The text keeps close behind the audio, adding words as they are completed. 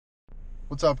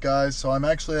What's up, guys? So I'm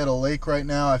actually at a lake right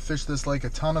now. I fished this lake a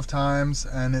ton of times,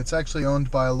 and it's actually owned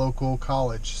by a local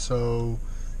college. So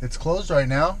it's closed right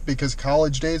now because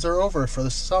college days are over for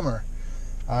the summer.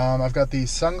 I've got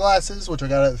these sunglasses, which I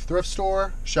got at the thrift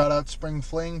store. Shout out Spring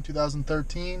Fling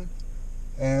 2013.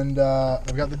 And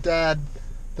I've got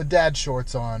the dad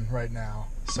shorts on right now.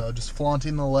 So just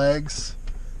flaunting the legs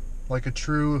like a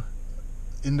true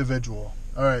individual.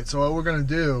 All right, so what we're going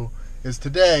to do is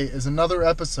today is another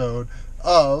episode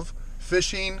of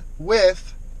fishing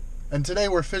with, and today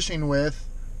we're fishing with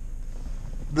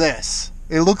this.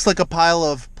 It looks like a pile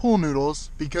of pool noodles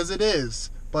because it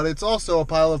is, but it's also a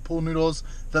pile of pool noodles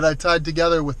that I tied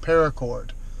together with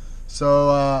paracord. So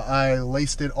I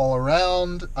laced it all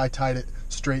around. I tied it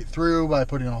straight through by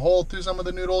putting a hole through some of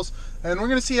the noodles, and we're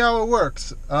going to see how it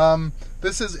works.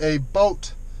 This is a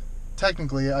boat,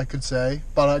 technically, I could say,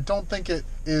 but I don't think it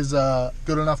is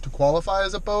good enough to qualify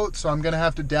as a boat, so I'm going to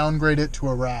have to downgrade it to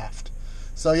a raft.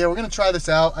 So yeah, we're going to try this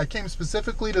out. I came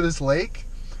specifically to this lake,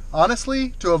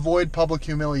 honestly, to avoid public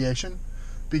humiliation,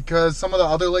 because some of the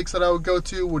other lakes that I would go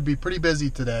to would be pretty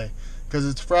busy today, because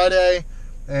it's Friday,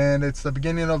 and it's the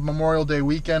beginning of Memorial Day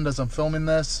weekend as I'm filming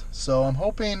this, so I'm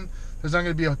hoping there's not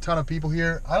going to be a ton of people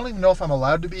here. I don't even know if I'm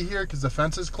allowed to be here because the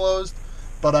fence is closed,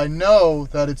 but I know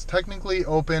that it's technically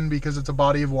open because it's a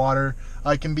body of water.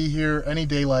 I can be here any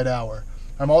daylight hour.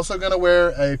 I'm also going to wear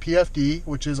a PFD,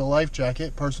 which is a life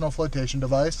jacket, personal flotation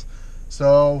device.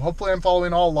 So hopefully I'm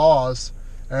following all laws.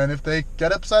 And if they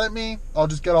get upset at me, I'll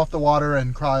just get off the water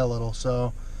and cry a little.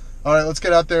 So, all right, let's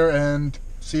get out there and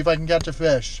see if I can catch a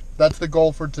fish. That's the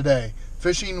goal for today.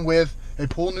 Fishing with a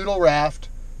pool noodle raft,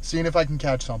 seeing if I can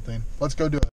catch something. Let's go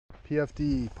do it.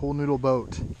 PFD, pool noodle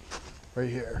boat, right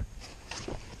here.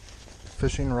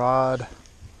 Fishing rod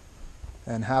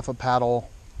and half a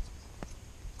paddle,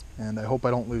 and I hope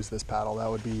I don't lose this paddle. That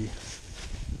would be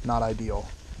not ideal.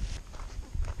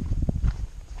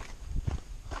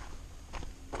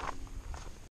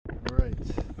 All right.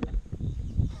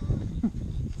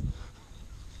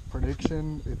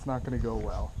 Prediction, it's not going to go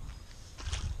well.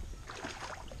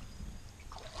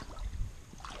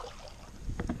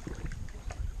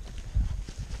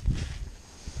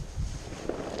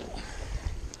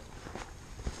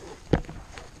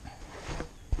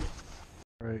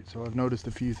 Alright, so I've noticed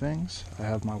a few things. I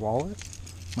have my wallet,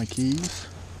 my keys,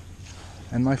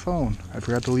 and my phone. I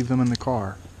forgot to leave them in the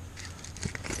car.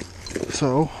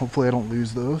 So, hopefully I don't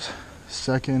lose those.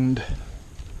 Second,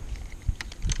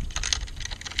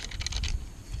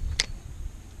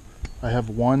 I have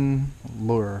one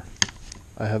lure.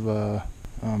 I have a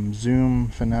Zoom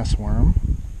finesse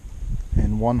worm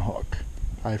and one hook.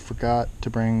 I forgot to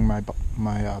bring my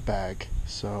bag.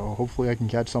 So hopefully I can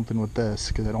catch something with this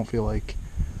because I don't feel like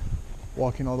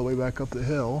walking all the way back up the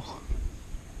hill.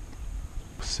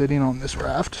 Sitting on this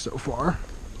raft so far.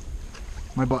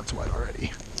 My butt's wet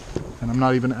already. And I'm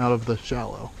not even out of the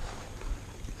shallow.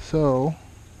 So,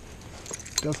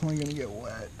 definitely gonna get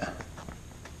wet.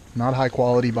 Not high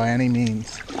quality by any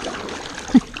means.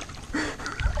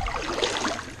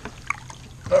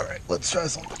 Alright, let's try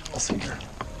something else here.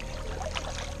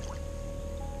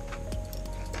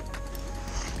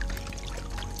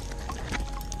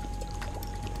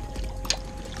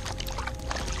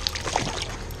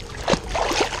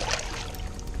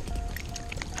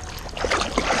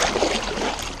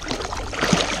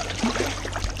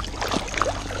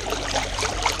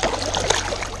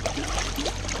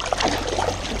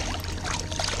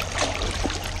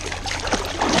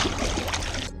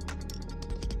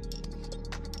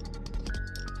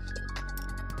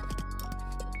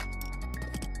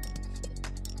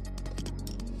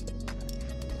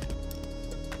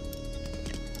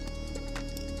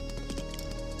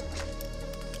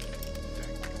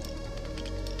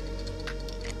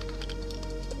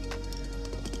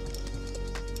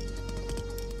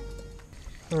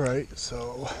 Alright,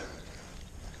 so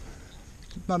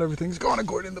not everything's gone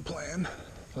according to plan,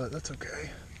 but that's okay.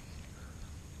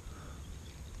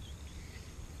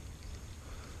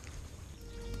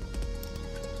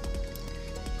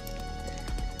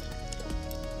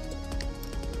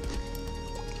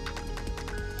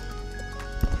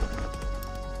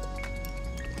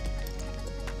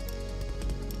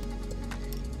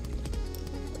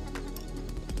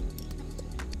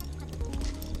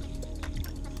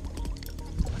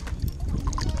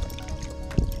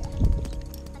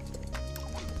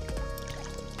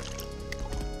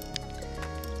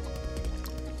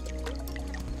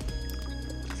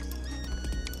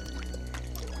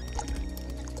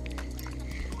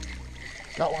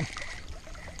 Got one.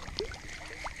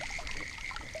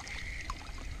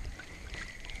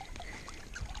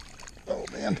 Oh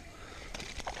man.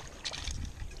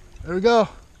 There we go.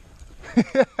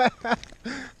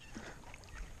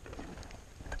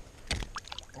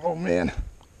 Oh man.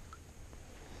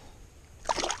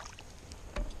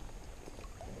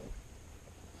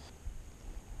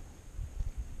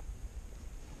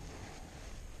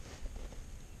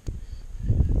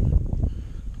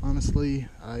 Honestly,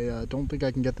 I don't think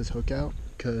I can get this hook out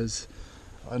because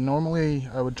normally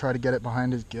I would try to get it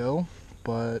behind his gill,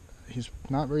 but he's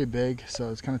not very big, so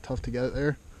it's kind of tough to get it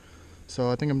there. So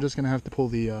I think I'm just gonna have to pull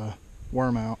the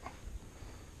worm out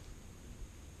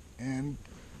and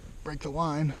break the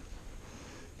line,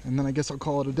 and then I guess I'll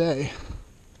call it a day,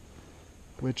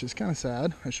 which is kind of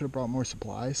sad. I should have brought more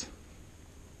supplies.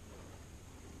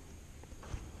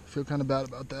 I feel kind of bad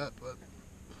about that, but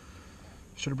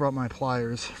should have brought my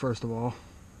pliers first of all,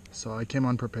 so I came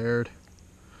unprepared,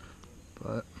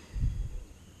 but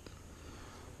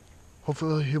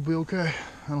hopefully he'll be okay.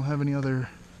 I don't have any other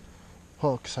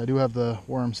hooks. I do have the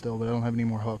worm still, but I don't have any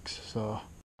more hooks, so.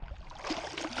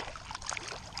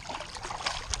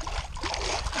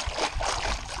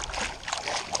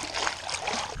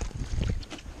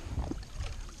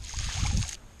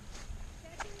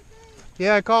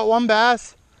 Yeah, I caught one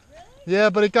bass. Really? Yeah,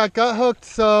 but it got gut hooked,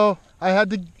 so I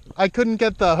couldn't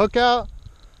get the hook out,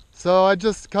 so I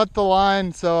just cut the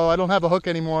line, so I don't have a hook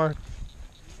anymore.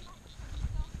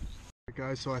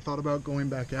 Guys, so I thought about going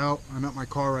back out. I'm at my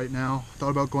car right now. Thought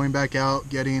about going back out,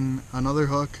 getting another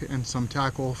hook and some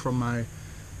tackle from my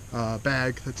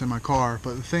bag that's in my car,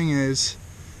 but the thing is,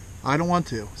 I don't want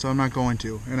to, so I'm not going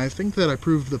to. And I think that I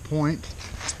proved the point.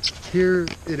 Here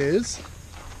it is.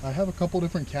 I have a couple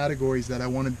different categories that I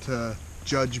wanted to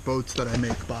judge boats that I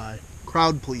make by.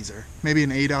 Crowd pleaser, maybe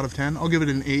an 8 out of 10. I'll give it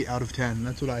an 8 out of 10.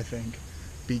 That's what I think,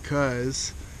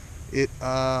 because it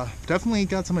definitely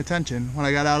got some attention. When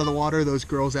I got out of the water, those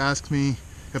girls asked me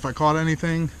if I caught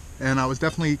anything, and I was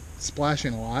definitely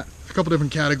splashing a lot. A couple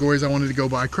different categories I wanted to go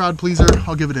by. Crowd pleaser,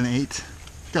 I'll give it an 8.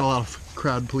 Got a lot of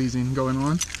crowd pleasing going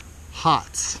on.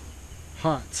 Hots.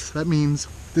 Hots. That means,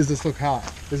 does this look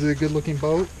hot? Is it a good looking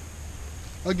boat?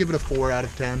 I'll give it a 4 out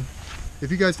of 10.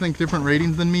 If you guys think different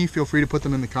ratings than me, feel free to put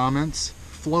them in the comments.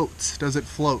 Floats. Does it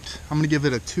float? I'm going to give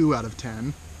it a 2 out of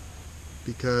 10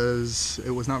 because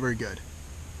it was not very good.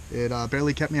 It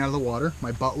barely kept me out of the water.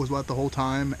 My butt was wet the whole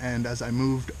time, and as I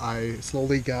moved, I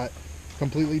slowly got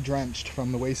completely drenched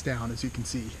from the waist down, as you can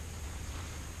see.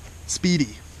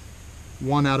 Speedy.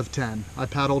 1 out of 10. I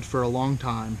paddled for a long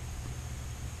time.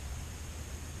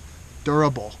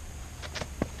 Durable.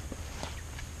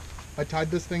 I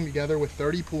tied this thing together with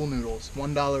 30 pool noodles,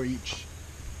 $1 each,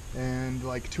 and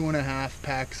like 2.5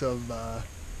 packs of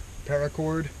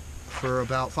paracord for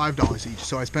about $5 each.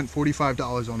 So I spent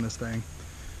 $45 on this thing,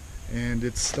 and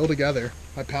it's still together.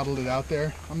 I paddled it out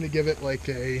there. I'm gonna give it like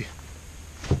a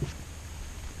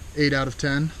 8 out of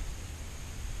 10.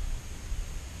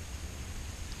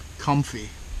 Comfy.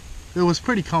 It was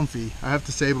pretty comfy, I have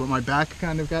to say, but my back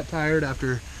kind of got tired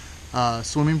after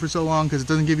swimming for so long because it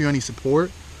doesn't give you any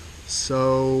support.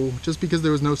 So just because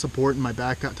there was no support and my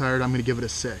back got tired, I'm going to give it a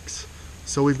 6.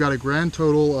 So we've got a grand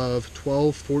total of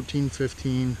 12, 14,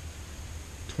 15,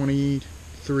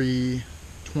 23,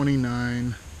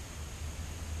 29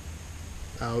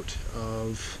 out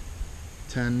of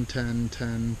 10, 10,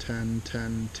 10, 10,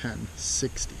 10, 10,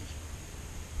 60.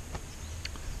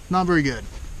 Not very good.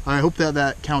 I hope that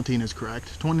that counting is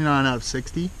correct. 29 out of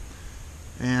 60.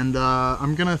 And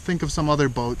I'm going to think of some other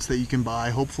boats that you can buy,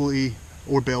 hopefully,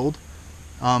 or build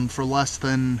for less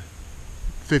than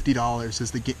 $50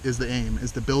 is the aim,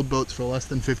 is to build boats for less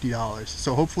than $50.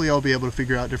 So hopefully I'll be able to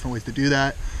figure out different ways to do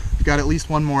that. I've got at least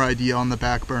one more idea on the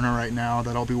back burner right now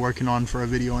that I'll be working on for a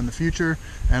video in the future,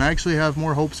 and I actually have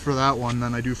more hopes for that one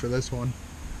than I do for this one.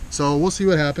 So we'll see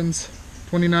what happens.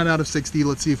 29 out of 60,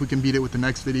 let's see if we can beat it with the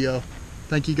next video.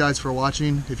 Thank you guys for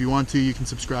watching. If you want to, you can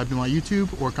subscribe to my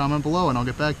YouTube or comment below and I'll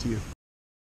get back to you.